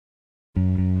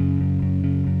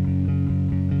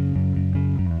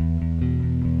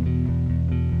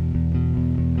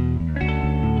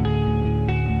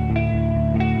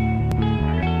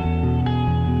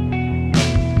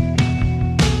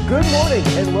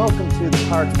morning and welcome to the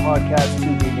Pirates Podcast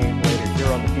to be named later here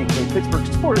on the PK Pittsburgh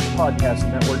Sports Podcast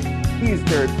Network. He's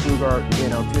Jared Klugar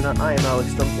in Altoona. I am Alex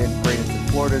Stump in Bradenton,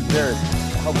 Florida. Jared,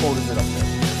 how cold is it up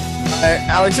there?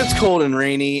 Alex, it's cold and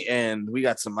rainy, and we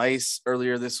got some ice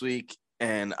earlier this week.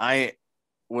 And I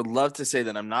would love to say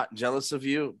that I'm not jealous of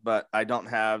you, but I don't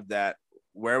have that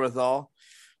wherewithal.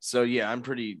 So yeah, I'm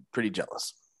pretty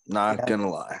jealous. Not gonna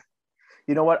lie.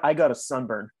 You know what? I got a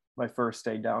sunburn my first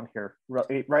day down here,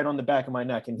 right on the back of my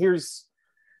neck. And here's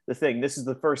the thing: this is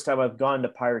the first time I've gone to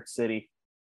Pirate City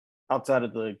outside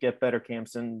of the Get Better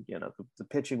camps and the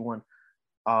pitching one,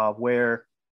 where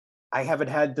I haven't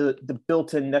had the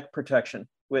built-in neck protection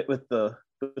with the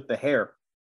hair.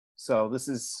 So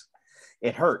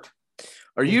it hurt.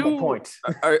 Are you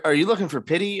are you looking for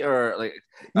pity or like?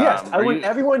 Yes, I want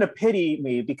everyone to pity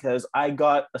me because I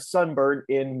got a sunburn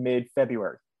in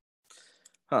mid-February.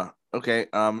 Huh. Okay.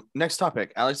 Next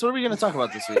topic, Alex. What are we going to talk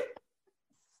about this week?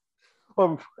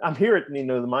 Well, I'm here at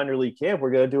the minor league camp.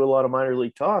 We're going to do a lot of minor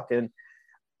league talk, and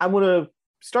I'm going to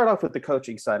start off with the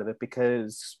coaching side of it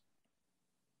because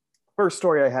first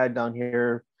story I had down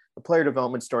here, the player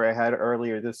development story I had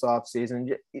earlier this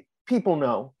offseason. People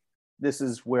know this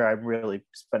is where I'm really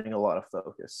spending a lot of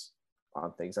focus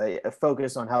on things. I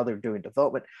focus on how they're doing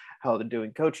development, how they're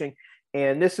doing coaching.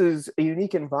 And this is a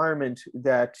unique environment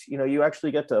that, you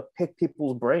actually get to pick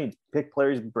people's brains, pick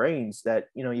players' brains that,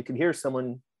 you can hear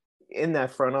someone in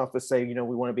that front office say, we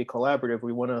want to be collaborative.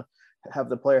 We want to have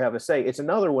the player have a say. It's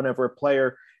another whenever a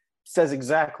player says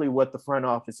exactly what the front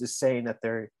office is saying that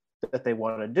they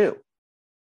want to do.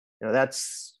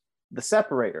 That's the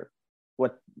separator,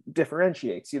 what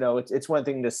differentiates. It's one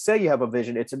thing to say you have a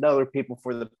vision. It's another people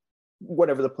for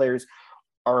whatever the players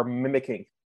are mimicking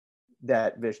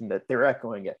that vision, that they're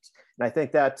echoing it. And I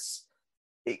think that's,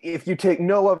 if you take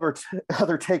no other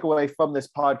takeaway from this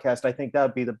podcast, I think that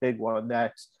would be the big one,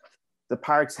 that the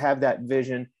Pirates have that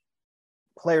vision.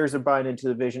 Players are buying into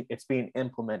the vision. It's being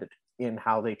implemented in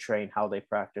how they train, how they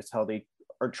practice, how they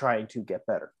are trying to get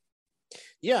better.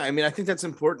 Yeah, I mean, I think that's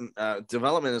important.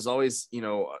 Development is always,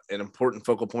 an important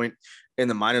focal point in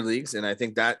the minor leagues. And I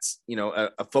think that's,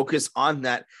 a focus on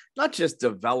that, not just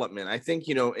development. I think,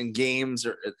 in games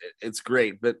it's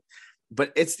great, but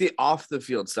it's the off the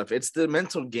field stuff. It's the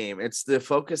mental game. It's the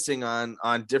focusing on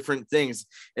different things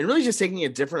and really just taking a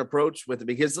different approach with it,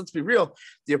 because let's be real,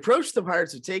 the approach the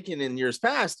Pirates have taken in years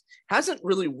past hasn't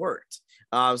really worked.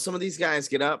 Some of these guys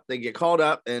get up, they get called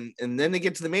up, and then they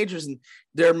get to the majors, and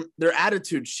their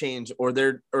attitudes change, or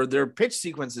their pitch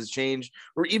sequences change,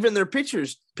 or even their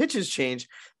pitches change.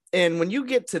 And when you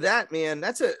get to that, man,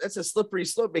 that's a slippery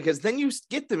slope, because then you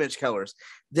get the Mitch Kellers,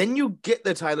 then you get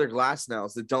the Tyler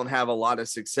Glasnows that don't have a lot of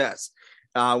success.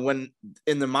 When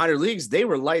in the minor leagues, they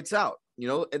were lights out.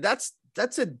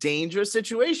 That's a dangerous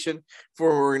situation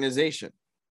for an organization.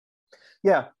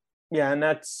 Yeah, and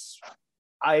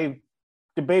I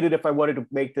debated if I wanted to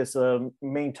make this a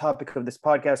main topic of this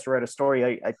podcast or write a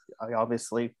story. I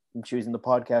obviously am choosing the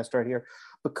podcast right here,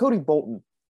 but Cody Bolton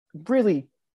really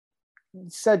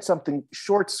said something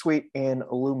short, sweet, and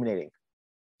illuminating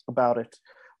about it,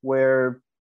 where,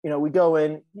 we go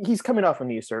in, he's coming off a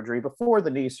knee surgery. Before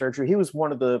the knee surgery, he was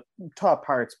one of the top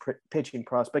Pirates pitching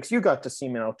prospects. You got to see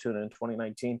him in Altoona in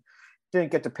 2019.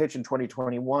 Didn't get to pitch in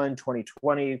 2021,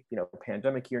 2020,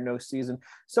 pandemic year, no season.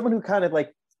 Someone who kind of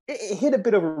it hit a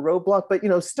bit of a roadblock, but,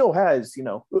 still has,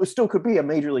 still could be a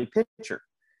major league pitcher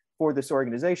for this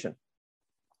organization.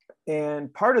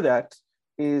 And part of that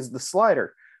is the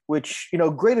slider, which,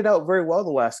 graded out very well the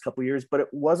last couple of years, but it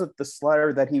wasn't the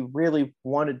slider that he really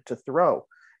wanted to throw.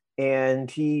 And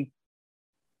he,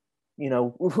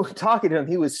 talking to him,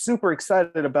 he was super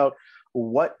excited about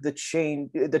what the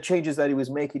changes that he was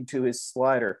making to his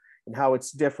slider and how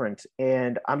it's different.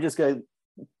 And I'm just going to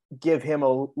give him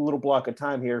a little block of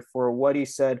time here for what he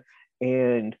said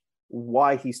and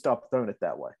why he stopped throwing it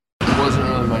that way. It wasn't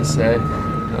really my say.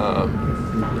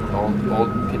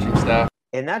 Old pitching staff.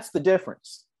 And that's the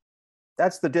difference.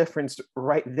 That's the difference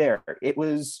right there. It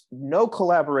was no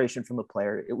collaboration from the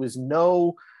player. It was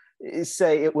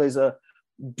it was a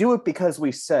do it because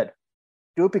we said,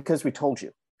 do it because we told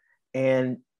you.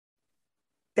 And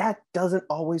that doesn't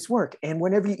always work. And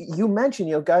whenever you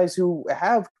mention, guys who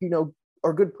have,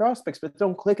 are good prospects, but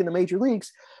don't click in the major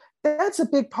leagues, that's a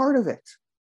big part of it.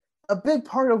 A big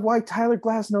part of why Tyler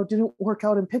Glasnow didn't work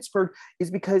out in Pittsburgh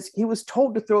is because he was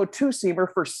told to throw a two-seamer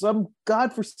for some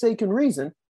godforsaken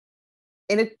reason,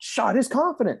 and it shot his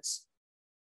confidence.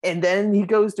 And then he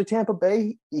goes to Tampa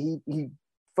Bay. He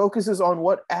focuses on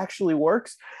what actually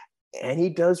works, and he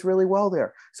does really well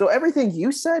there. So everything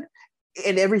you said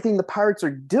and everything the Pirates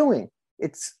are doing,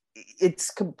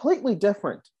 it's completely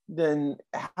different than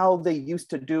how they used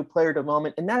to do player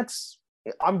development. And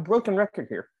I'm broken record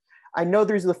here. I know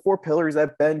there's the 4 pillars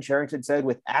that Ben Cherington said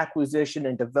with acquisition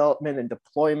and development and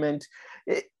deployment.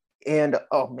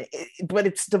 But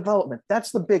it's development.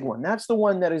 That's the big one. That's the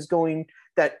one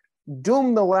that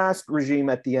doomed the last regime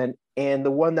at the end, and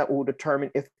the one that will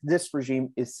determine if this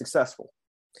regime is successful.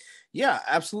 Yeah,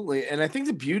 absolutely. And I think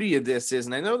the beauty of this is,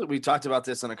 and I know that we talked about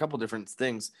this on a couple different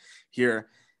things here,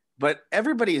 but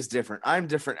everybody is different. I'm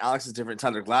different. Alex is different.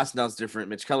 Tyler Glasnow's different.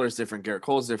 Mitch Keller is different. Garrett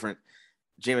Cole's different.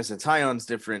 Jameson Taillon's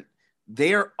different.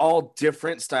 They are all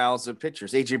different styles of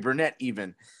pitchers. AJ Burnett,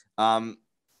 even.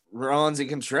 Roansy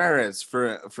Contreras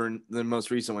for the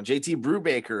most recent one. JT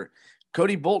Brubaker,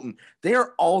 Cody Bolton. They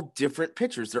are all different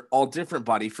pitchers. They're all different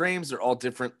body frames. They're all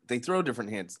different. They throw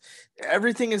different hands.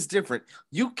 Everything is different.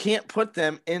 You can't put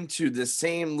them into the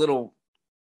same little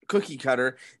cookie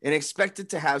cutter and expect it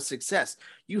to have success.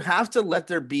 You have to let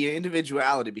there be an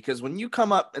individuality, because when you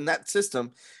come up in that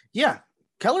system, yeah,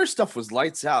 Keller's stuff was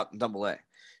lights out in AA.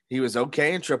 He was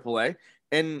okay in AAA,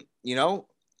 and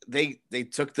they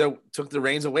took the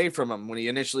reins away from him when he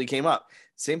initially came up.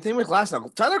 Same thing with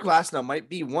Glasnow. Tyler Glasnow might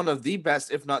be one of the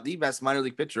best, if not the best, minor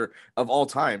league pitcher of all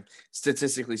time,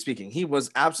 statistically speaking. He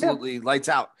was absolutely lights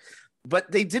out.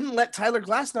 But they didn't let Tyler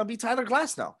Glasnow be Tyler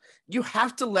Glasnow. You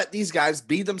have to let these guys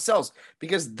be themselves,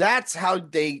 because that's how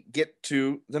they get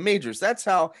to the majors. That's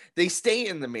how they stay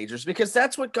in the majors, because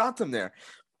that's what got them there.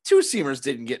 Two-seamers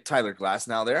didn't get Tyler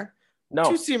Glasnow there. No.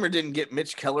 Two-seamer didn't get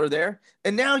Mitch Keller there.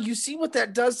 And now you see what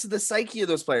that does to the psyche of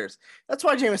those players. That's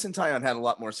why Jameson Taillon had a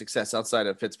lot more success outside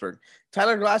of Pittsburgh.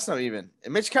 Tyler Glasnow even.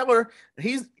 And Mitch Keller,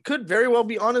 he could very well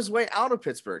be on his way out of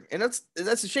Pittsburgh. And that's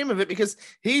a shame of it, because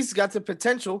he's got the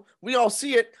potential, we all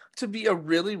see it, to be a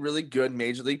really, really good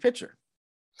major league pitcher.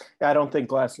 Yeah, I don't think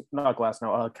Keller's, going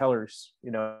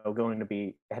to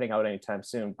be heading out anytime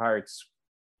soon. Pirates,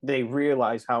 they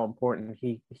realize how important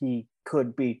he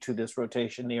could be to this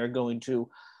rotation. They are going to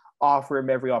offer him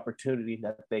every opportunity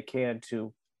that they can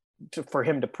for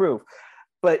him to prove.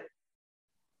 But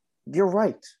you're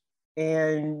right.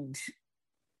 And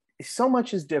so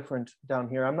much is different down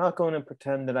here. I'm not going to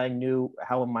pretend that I knew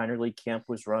how a minor league camp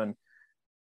was run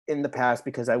in the past,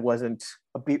 because I wasn't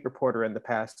a beat reporter in the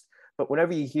past. But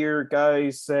whenever you hear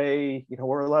guys say,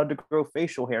 we're allowed to grow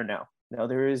facial hair now. Now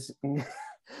there is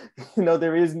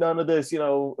there is none of this,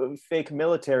 fake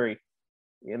military,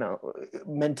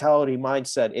 mentality,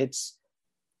 mindset. It's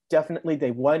definitely,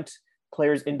 they want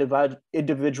players'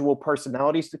 individual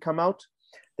personalities to come out.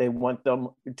 They want them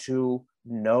to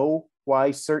know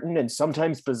why certain and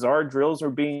sometimes bizarre drills are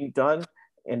being done,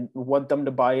 and want them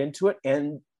to buy into it.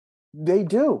 And they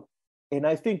do. And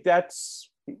I think that's,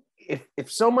 if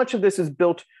so much of this is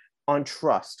built on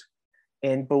trust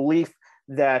and belief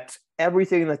that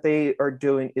everything that they are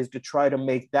doing is to try to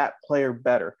make that player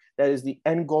better, that is the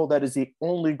end goal, that is the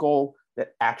only goal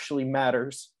that actually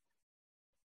matters.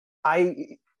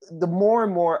 The more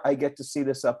and more I get to see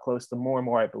this up close, the more and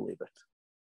more I believe it.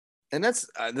 And that's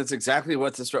exactly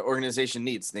what this organization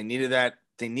needs. They needed that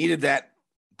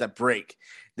break.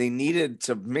 They needed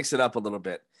to mix it up a little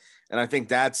bit. And I think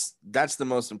that's the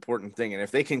most important thing. And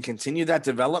if they can continue that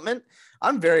development,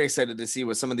 I'm very excited to see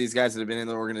what some of these guys that have been in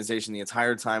the organization the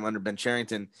entire time under Ben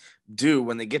Cherington do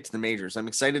when they get to the majors. I'm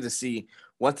excited to see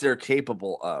what they're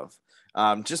capable of,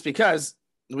 just because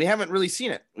we haven't really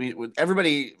seen it.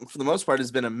 Everybody, for the most part,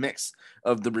 has been a mix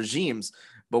of the regimes.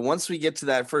 But once we get to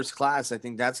that first class, I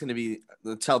think that's going to be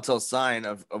the telltale sign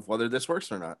of whether this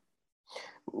works or not.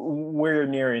 We're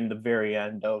nearing the very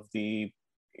end of the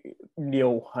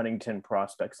Neil Huntington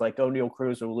prospects. Like, O'Neal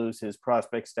Cruz will lose his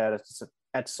prospect status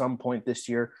at some point this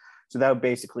year. So that would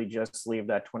basically just leave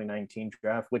that 2019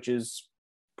 draft, which is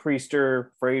Priester,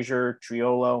 Frazier,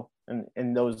 Triolo,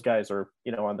 and those guys are,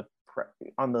 on the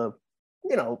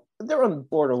they're on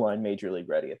borderline major league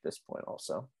ready at this point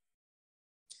also.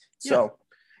 So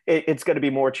it's going to be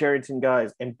more Cherington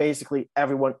guys, and basically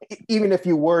everyone, even if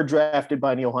you were drafted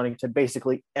by Neil Huntington,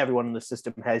 basically everyone in the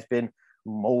system has been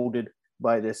molded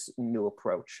by this new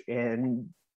approach. And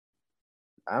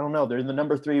I don't know, they're the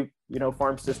number 3,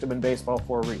 farm system in baseball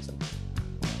for a reason.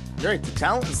 You're right. The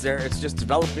talent is there. It's just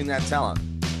developing that talent.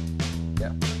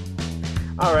 Yeah.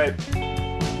 All right.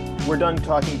 We're done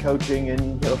talking coaching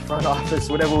and front office.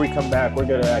 Whenever we come back, we're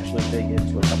going to actually dig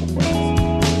into a couple points.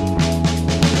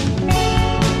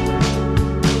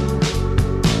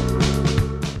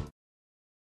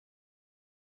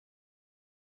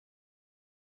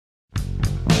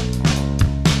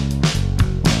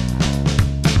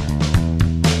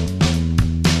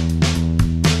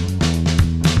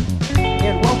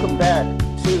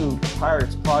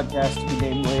 Pirates podcast to be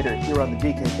named later here on the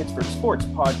DK Pittsburgh Sports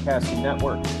Podcasting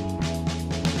Network.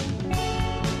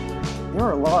 There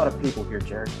are a lot of people here,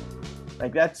 Jared.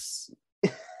 Like that's,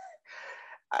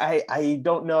 I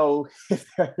don't know if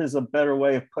there is a better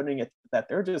way of putting it, that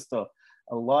there are just a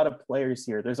lot of players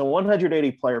here. There's a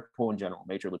 180 player pool in general,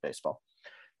 Major League Baseball.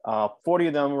 40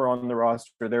 of them are on the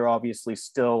roster. They're obviously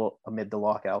still amid the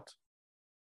lockout.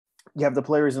 You have the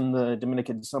players in the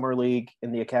Dominican Summer League,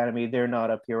 in the academy. They're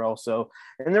not up here also.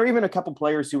 And there are even a couple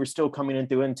players who are still coming in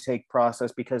through intake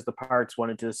process because the Pirates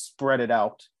wanted to spread it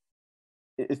out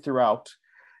throughout.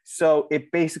 So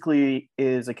it basically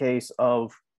is a case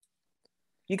of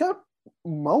you got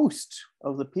most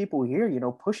of the people here,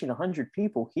 pushing 100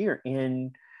 people here.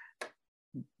 And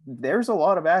there's a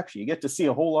lot of action. You get to see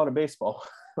a whole lot of baseball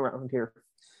around here.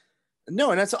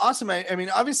 No, and that's awesome. I mean,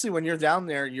 obviously, when you're down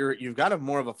there, you've got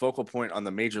more of a focal point on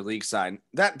the major league side.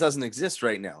 That doesn't exist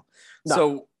right now. No.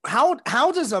 So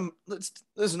how does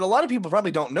listen? A lot of people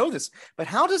probably don't know this, but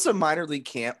how does a minor league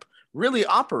camp really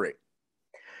operate?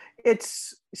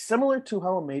 It's similar to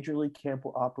how a major league camp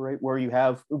will operate, where you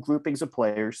have groupings of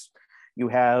players. You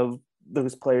have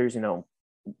those players,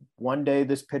 one day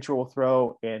this pitcher will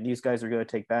throw and these guys are going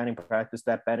to take batting practice.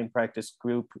 That batting practice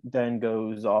group then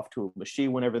goes off to a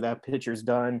machine whenever that pitcher's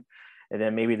done. And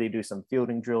then maybe they do some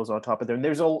fielding drills on top of them.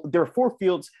 There are 4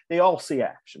 fields. They all see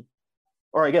action.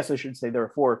 Or I guess I should say there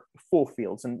are 4 full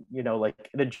fields, and, like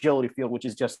an agility field, which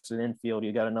is just an infield.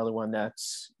 You got another one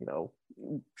that's,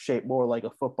 shaped more like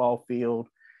a football field.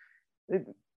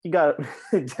 You got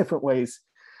different ways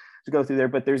to go through there,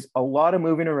 but there's a lot of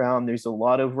moving around. There's a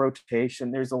lot of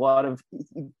rotation. There's a lot of,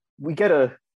 we get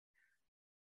a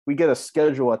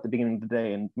schedule at the beginning of the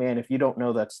day. And man, if you don't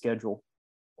know that schedule,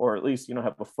 or at least,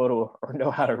 have a photo or know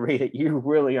how to read it, you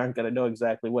really aren't going to know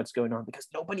exactly what's going on because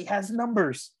nobody has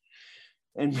numbers.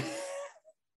 And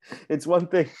it's one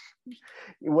thing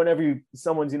whenever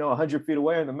someone's, 100 feet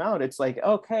away on the mound, it's like,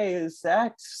 okay, is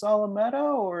that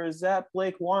Solometo or is that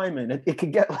Blake Wyman? It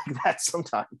can get like that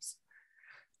sometimes.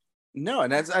 No,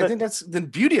 and I think that's the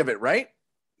beauty of it, right?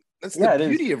 That's the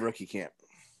beauty of rookie camp.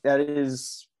 That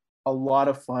is a lot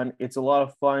of fun. It's a lot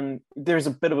of fun. There's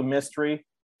a bit of a mystery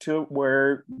to it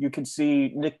where you can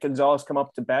see Nick Gonzalez come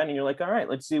up to bat and you're like, all right,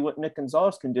 let's see what Nick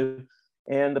Gonzalez can do.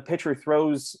 And the pitcher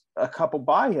throws a couple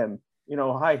by him,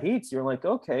 high heats. You're like,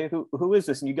 okay, who is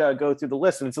this? And you got to go through the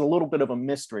list. And it's a little bit of a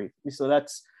mystery. So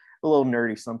that's a little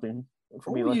nerdy something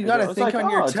for me. You got to think on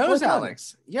your toes,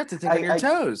 Alex. You have to think on your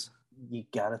toes. You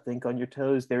got to think on your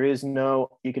toes. There is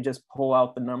you can just pull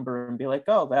out the number and be like,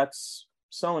 oh, that's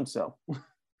so-and-so.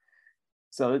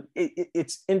 So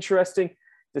it's interesting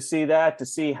to see that, to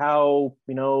see how,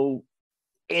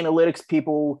 analytics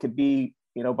people could be,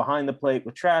 behind the plate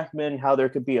with TrackMan, how there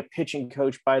could be a pitching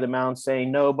coach by the mound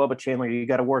saying, no, Bubba Chandler, you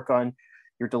got to work on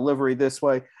your delivery this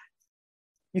way.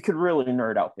 You could really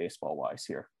nerd out baseball wise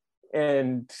here.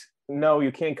 And no,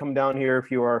 you can't come down here if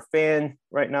you are a fan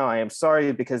right now. I am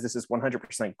sorry because this is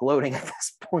 100% gloating at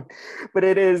this point, but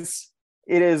it is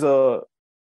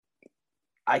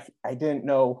I didn't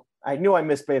know. I knew I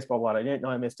missed baseball a lot. I didn't know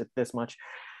I missed it this much.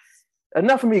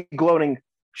 Enough of me gloating.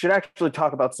 Should actually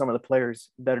talk about some of the players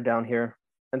that are down here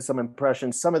and some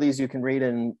impressions. Some of these you can read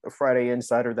in Friday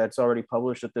Insider that's already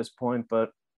published at this point,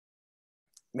 but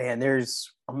man,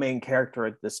 there's a main character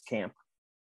at this camp.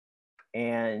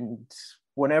 And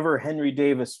whenever Henry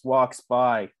Davis walks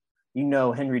by,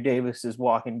 Henry Davis is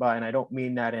walking by. And I don't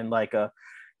mean that in like a,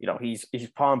 he's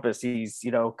pompous, he's,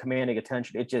 commanding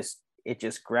attention. It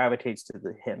just gravitates to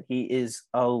him. He is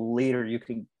a leader. You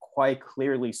can quite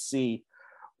clearly see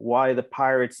why the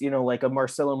Pirates, like a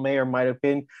Marcelo Mayer might have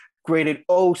been graded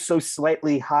so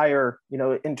slightly higher,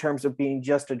 in terms of being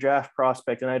just a draft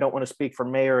prospect. And I don't want to speak for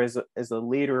Mayer as a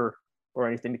leader or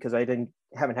anything because I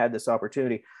haven't had this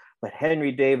opportunity. But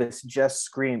Henry Davis just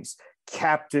screams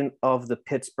captain of the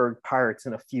Pittsburgh Pirates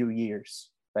in a few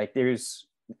years. Like there is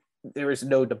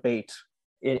no debate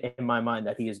in my mind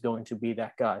that he is going to be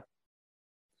that guy.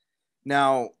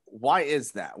 Now, why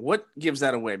is that? What gives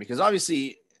that away? Because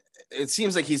obviously it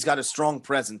seems like he's got a strong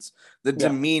presence, the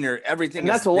demeanor, everything. And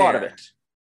that's a lot of it.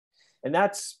 And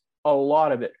that's a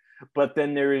lot of it. But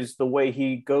then there is the way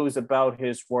he goes about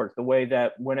his work, the way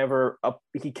that whenever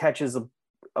he catches a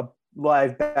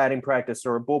live batting practice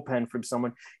or a bullpen from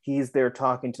someone, he's there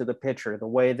talking to the pitcher, the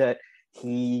way that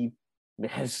he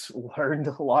has learned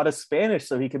a lot of Spanish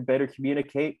so he can better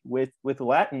communicate with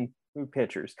Latin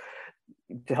pitchers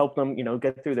to help them,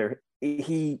 get through there.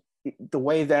 The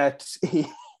way that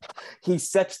he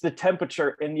sets the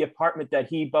temperature in the apartment that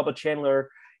Bubba Chandler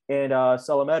and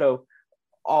Solometo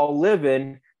all live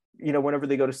in, whenever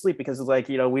they go to sleep, because it's like,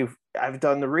 I've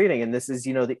done the reading, and this is,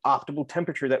 the optimal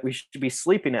temperature that we should be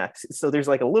sleeping at. So there's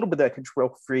like a little bit of that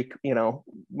control freak,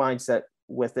 mindset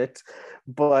with it,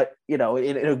 but, in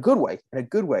a good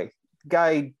way.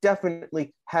 Guy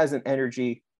definitely has an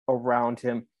energy around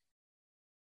him.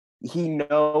 He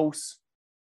knows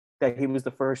that he was the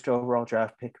first overall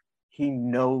draft pick. He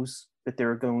knows that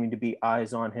there are going to be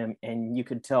eyes on him, and you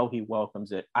can tell he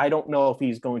welcomes it. I don't know if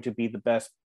he's going to be the best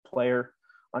player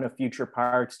on a future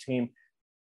Pirates team.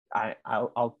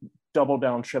 I'll double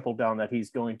down, triple down that he's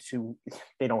going to.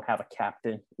 They don't have a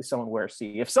captain. If someone wore a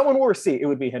C, it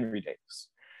would be Henry Davis.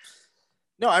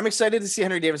 No, I'm excited to see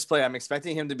Henry Davis play. I'm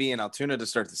expecting him to be in Altoona to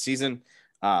start the season,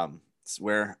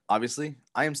 where obviously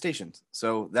I am stationed.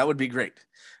 So that would be great.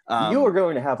 You are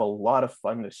going to have a lot of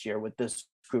fun this year with this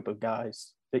group of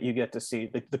guys that you get to see.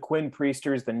 The Quinn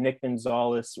Priesters, the Nick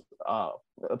Gonzalez,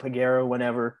 Peguero,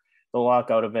 whenever the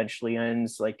lockout eventually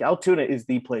ends. Like, Altoona is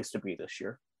the place to be this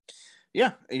year.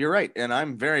 Yeah, you're right. And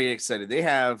I'm very excited. They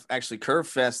have actually Curve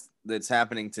Fest that's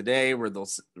happening today, where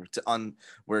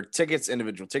individual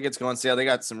tickets go on sale. They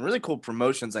got some really cool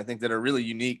promotions, I think, that are really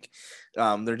unique.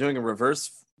 They're doing a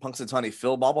reverse Punxsutawney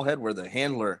Phil bobblehead, where the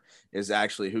handler is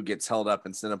actually who gets held up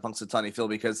instead of Punxsutawney Phil,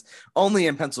 because only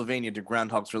in Pennsylvania do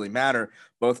groundhogs really matter,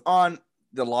 both on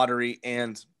the lottery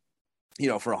and,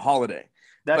 for a holiday.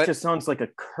 But just sounds like a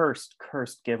cursed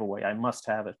giveaway. I must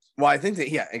have it. Well, I think that,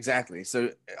 yeah, exactly. So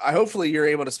hopefully you're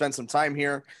able to spend some time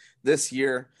here this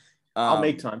year. I'll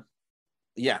make time.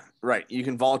 Yeah, right. You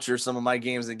can vulture some of my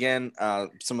games again.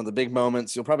 Some of the big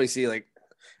moments. You'll probably see like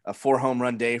a 4 home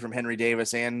run day from Henry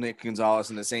Davis and Nick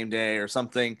Gonzalez in the same day or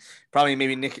something. Probably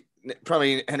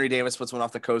Henry Davis puts one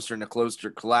off the coaster and the coaster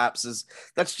collapses.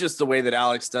 That's just the way that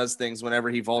Alex does things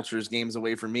whenever he vultures games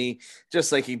away from me,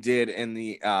 just like he did in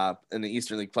the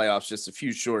Eastern League playoffs just a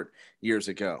few short years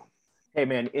ago. Hey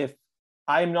man, if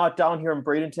I'm not down here in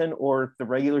Bradenton, or the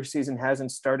regular season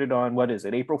hasn't started on, what is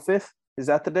it, April 5th? Is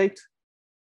that the date?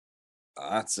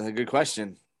 That's a good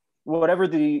question. Whatever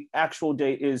the actual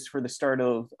date is for the start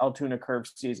of Altoona Curve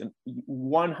season,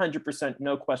 100%,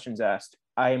 no questions asked,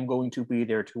 I am going to be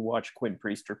there to watch Quinn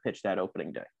Priester pitch that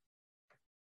opening day.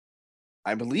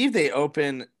 I believe they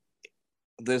open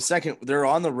they're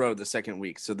on the road the second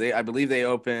week. So I believe they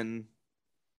open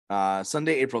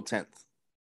Sunday, April 10th.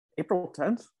 April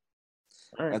 10th?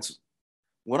 All right. That's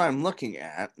what I'm looking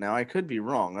at. Now, I could be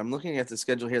wrong. I'm looking at the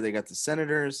schedule here. They got the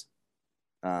Senators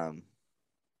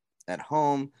at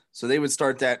home. So they would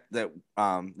start that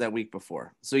week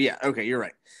before. So yeah, okay, you're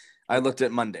right. I looked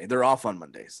at Monday. They're off on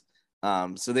Mondays.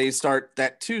 So they start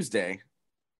that Tuesday.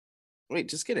 Wait,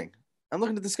 just kidding. I'm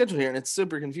looking at the schedule here and it's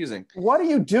super confusing. What are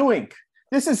you doing?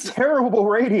 This is terrible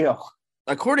radio.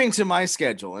 According to my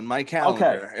schedule and my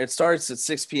calendar, It starts at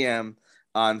 6 p.m.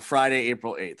 on Friday,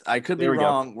 April 8th. I could be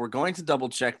wrong. We're going to double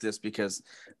check this because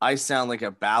I sound like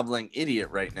a babbling idiot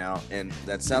right now, and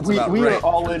that sounds about right. We are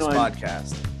all in on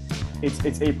podcast.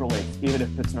 It's April 8th, even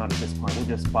if it's not at this point. We'll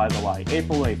just buy the lie.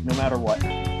 April 8th, no matter what.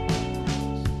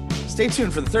 Stay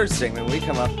tuned for the third segment when we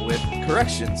come up with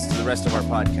corrections to the rest of our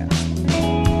podcast.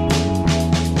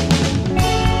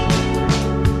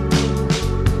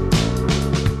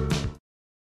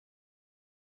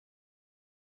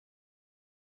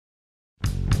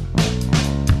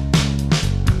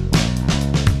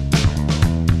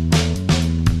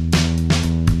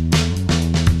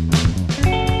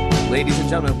 Ladies and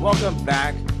gentlemen, welcome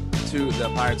back to the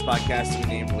Pirates podcast, to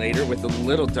be named later, with a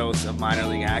little dose of minor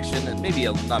league action, and maybe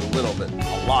not a little, but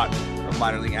a lot of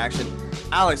minor league action.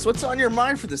 Alex, what's on your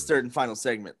mind for this third and final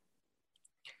segment?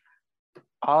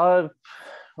 I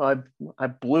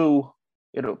blew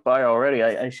it by already.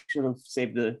 I should have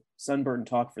saved the sunburn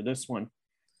talk for this one.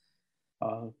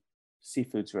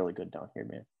 Seafood's really good down here,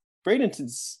 man.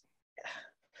 Bradenton's.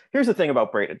 Here's the thing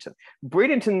about Bradenton.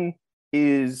 Bradenton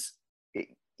is.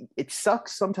 It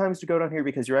sucks sometimes to go down here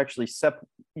because you're actually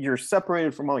you're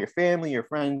separated from all your family, your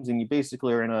friends, and you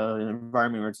basically are in an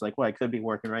environment where it's like, well, I could be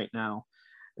working right now,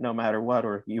 no matter what,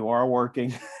 or you are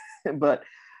working. But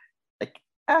like,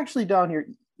 actually down here,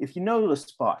 if you know the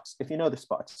spots,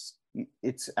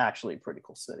 it's actually a pretty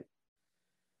cool city.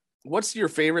 What's your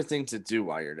favorite thing to do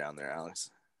while you're down there, Alex?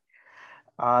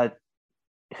 I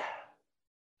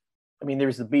mean,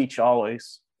 there's the beach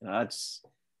always. It's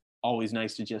always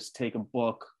nice to just take a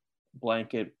book,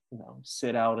 blanket,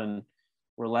 sit out and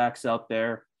relax out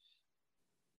there.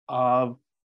 That's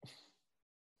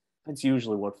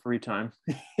usually what free time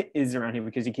is around here,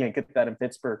 because you can't get that in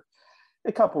Pittsburgh.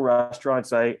 A couple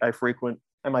restaurants I frequent.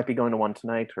 I might be going to one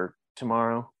tonight or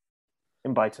tomorrow.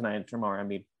 And by tonight and tomorrow, I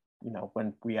mean,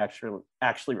 when we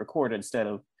actually record instead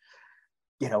of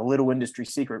little industry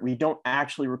secret. We don't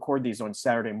actually record these on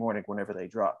Saturday morning whenever they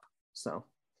drop. So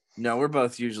no, we're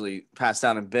both usually passed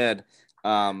out in bed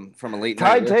from a late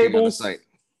Tide night working on the tables, site.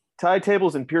 Tide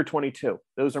tables and Pier 22.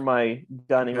 Those are my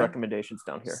dining recommendations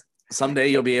down here. Someday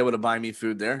you'll be able to buy me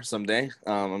food there. Someday,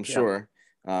 I'm sure,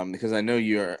 because I know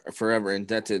you are forever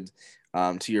indebted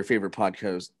to your favorite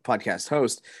podcast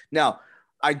host. Now,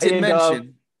 I did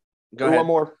mention. Go ahead. One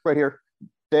more right here.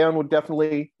 Dan would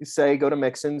definitely say go to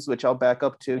Mixon's, which I'll back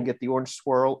up to and get the orange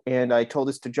swirl. And I told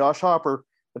this to Josh Hopper,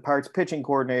 the Pirates pitching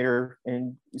coordinator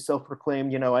and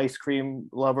self-proclaimed, ice cream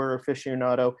lover,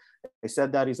 aficionado. I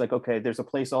said that. He's like, okay, there's a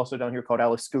place also down here called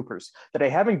Alice Scoopers that I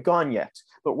haven't gone yet.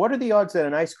 But what are the odds that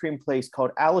an ice cream place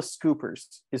called Alice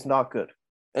Scoopers is not good?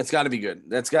 It's got to be good.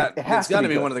 It's got to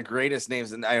be one of the greatest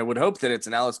names. And I would hope that it's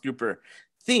an Alice Cooper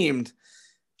themed.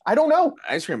 I don't know.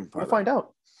 Ice cream. We'll find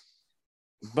out.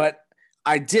 But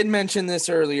I did mention this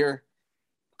earlier.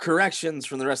 Corrections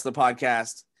from the rest of the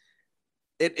podcast.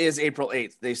 It is April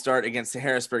 8th. They start against the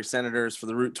Harrisburg Senators for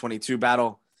the Route 22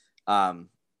 battle.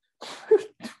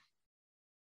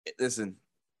 Listen,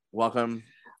 welcome.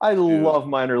 I love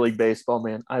minor league baseball,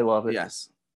 man. I love it. Yes.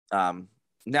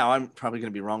 Now I'm probably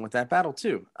going to be wrong with that battle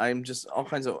too. I'm just all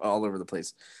over the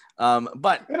place.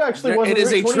 But it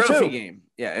is a trophy game.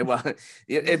 Yeah.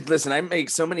 Listen, I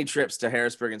make so many trips to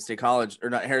Harrisburg and State College,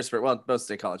 or not Harrisburg. Well, both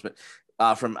State College, but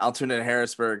from Altoona to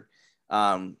Harrisburg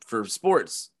for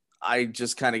sports. I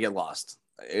just kind of get lost.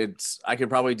 I could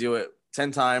probably do it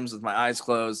 10 times with my eyes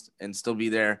closed and still be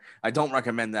there. I don't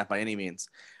recommend that by any means.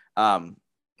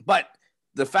 But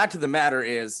the fact of the matter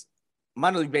is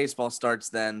minor league baseball starts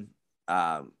then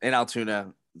in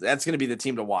Altoona. That's going to be the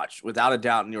team to watch without a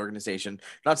doubt in the organization.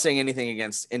 Not saying anything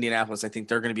against Indianapolis. I think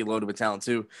they're going to be loaded with talent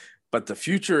too, but the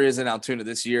future is in Altoona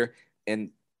this year.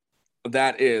 And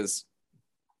that is,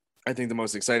 I think, the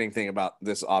most exciting thing about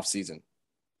this off season.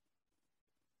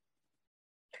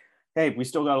 Hey, we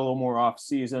still got a little more off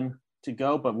season to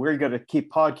go, but we're going to keep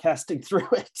podcasting through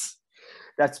it.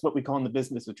 That's what we call in the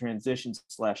business of transitions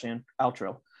 /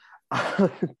 outro.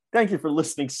 Thank you for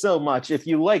listening so much. If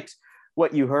you liked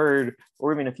what you heard,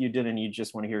 or even if you didn't, you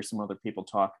just want to hear some other people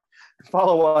talk,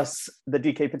 follow us, the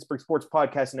DK Pittsburgh Sports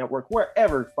Podcast Network,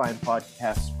 wherever fine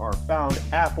podcasts are found,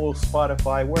 Apple,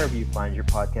 Spotify, wherever you find your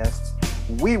podcasts.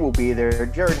 We will be there.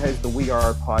 Jared has the We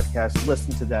Are podcast.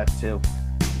 Listen to that too.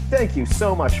 Thank you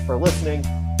so much for listening.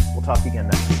 We'll talk again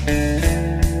next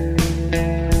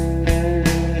week.